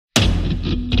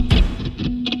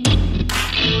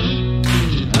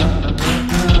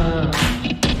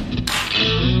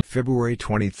February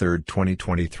 23,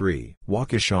 2023,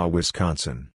 Waukesha,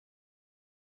 Wisconsin.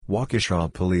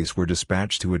 Waukesha police were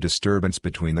dispatched to a disturbance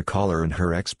between the caller and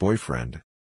her ex-boyfriend.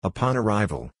 Upon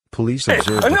arrival, police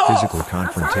observed a physical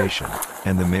confrontation,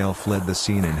 and the male fled the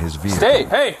scene in his vehicle. Stay!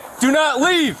 Hey! Do not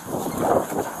leave! Please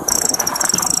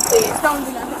don't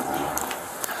do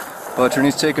that. Well,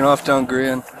 attorney's taking off down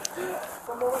Grand.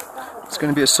 It's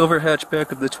going to be a silver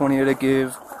hatchback of the 28 I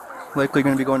gave. Likely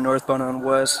going to be going northbound on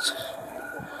west.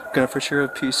 Gonna for sure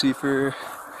have PC for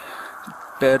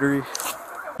battery.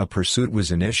 A pursuit was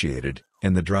initiated,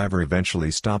 and the driver eventually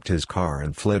stopped his car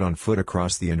and fled on foot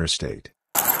across the interstate.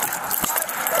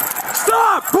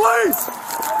 Stop! Police!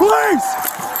 Police!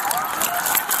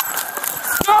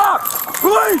 Stop!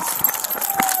 Police!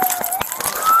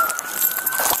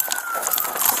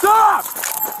 Stop!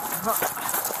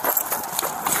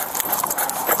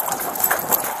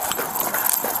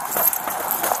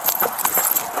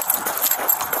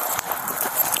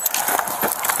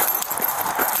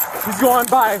 He's going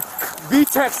by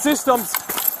VTech Systems.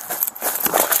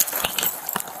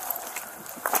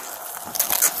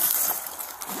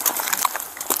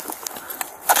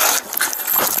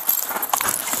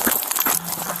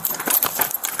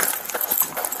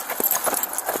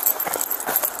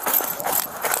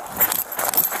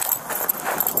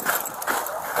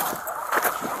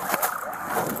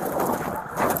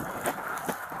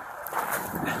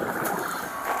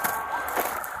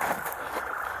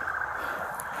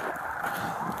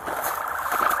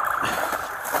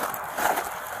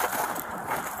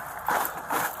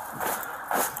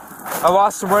 I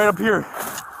lost him right up here.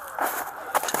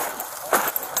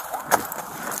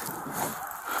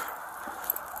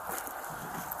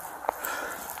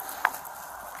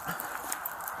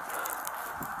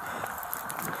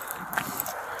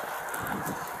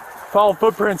 Follow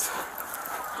footprints.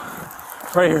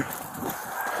 Right here.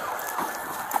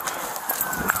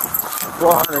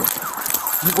 400.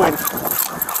 He went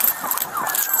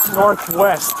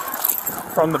northwest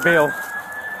from the Bale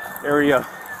area.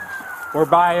 We're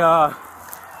by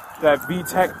that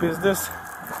VTech business.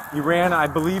 He ran, I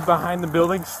believe, behind the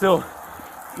building, still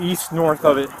east-north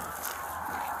of it.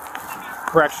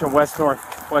 Correction,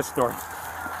 west-north, west-north.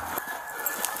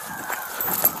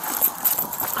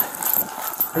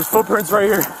 There's footprints right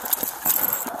here.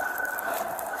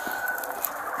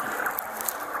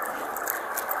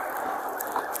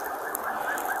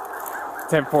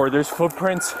 .4, there's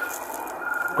footprints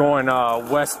going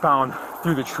westbound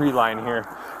through the tree line here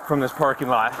from this parking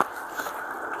lot.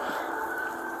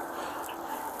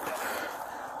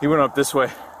 He went up this way.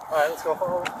 All right, let's go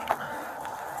forward.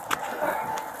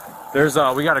 There's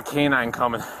we got a canine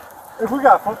coming. If we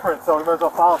got footprints, though, we might as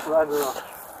well follow to the end of the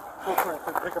footprints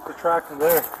and pick up the track from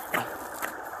there.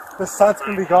 This sun's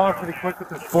gonna be gone pretty quick with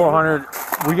this. 400.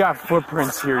 We got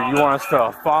footprints here. You want us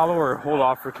to follow or hold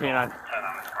off for canine?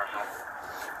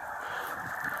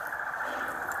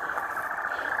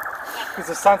 Because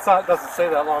the sunset doesn't stay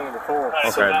that long in the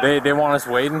forest. Okay, they want us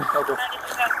waiting? Okay.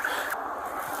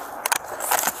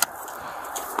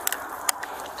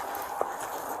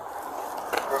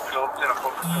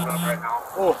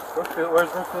 Oh, Brookfield, where's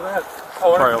Brookfield at?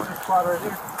 Oh, Right. there's a spot right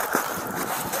here.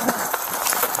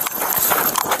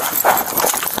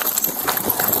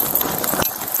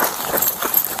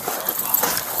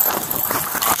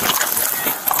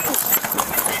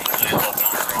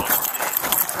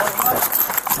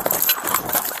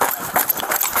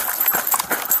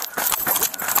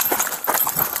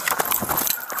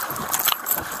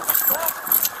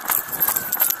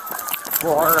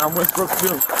 I'm with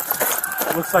Brookfield.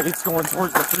 Looks like it's going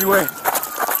towards the freeway.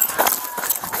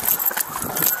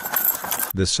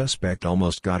 The suspect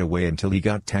almost got away until he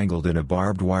got tangled in a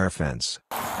barbed wire fence.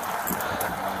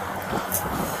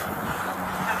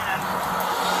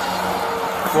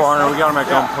 400, we got him at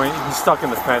gunpoint. He's stuck in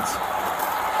the fence.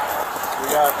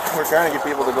 We're trying to get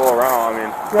people to go around. I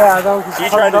mean, yeah, no, we can he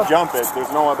tried to jump it.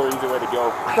 There's no other easy way to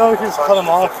go. No, we can just cut him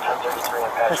off.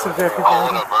 That's what they're people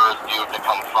Following a bird view to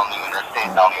come from the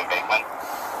interstate down the embankment.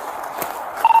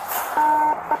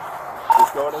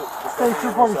 Just go to. Hey,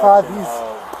 245, he's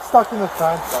stuck in the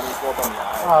fence.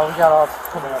 We got off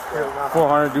coming up here now.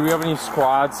 400, do we have any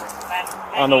squads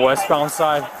on the westbound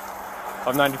side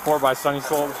of 94 by Sunny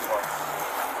Slope?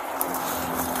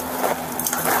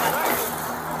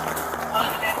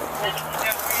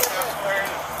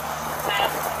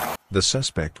 The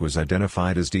suspect was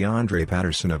identified as DeAndre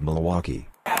Patterson of Milwaukee.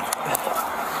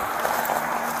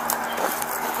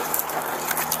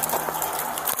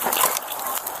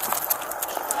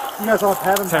 You guys all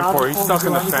have him 10-4, he's stuck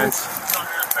in the fence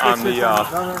on the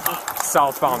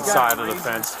southbound side of the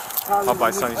fence. up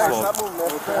by Sunny Slope.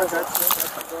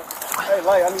 Hey,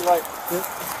 light, I need light.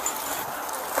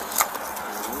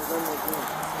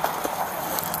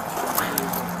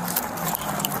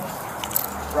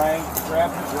 Ryan,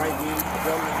 grab his right knee,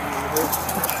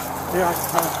 Yeah,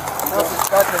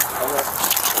 gotcha.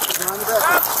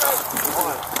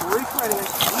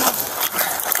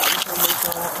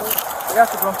 I got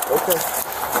you, bro. Okay.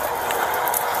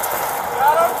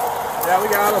 Yeah, we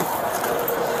got him.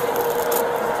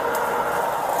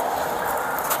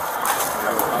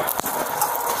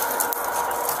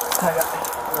 Yeah.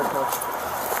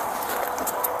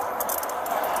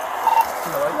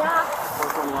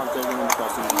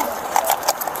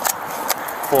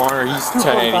 400, he's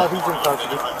 1080. He's in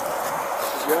custody.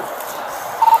 Good?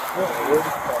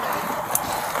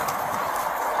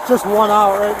 Just 1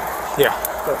 hour, right? Yeah.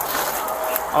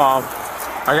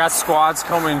 I got squads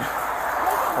coming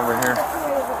over here.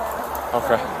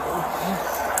 Okay.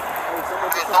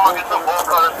 Someone get some bull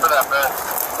cutters for that bed.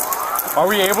 Are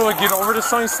we able to get over to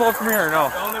Sunny Slope from here or no?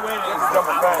 The only way to get is jump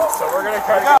a fence, so we're gonna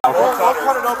try to get the bull We'll cutters.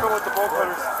 cut it open with the bull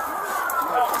cutters.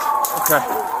 Okay.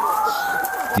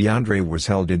 DeAndre was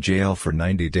held in jail for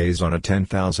 90 days on a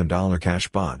 $10,000 cash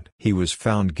bond. He was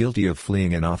found guilty of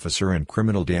fleeing an officer and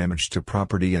criminal damage to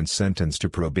property and sentenced to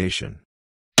probation.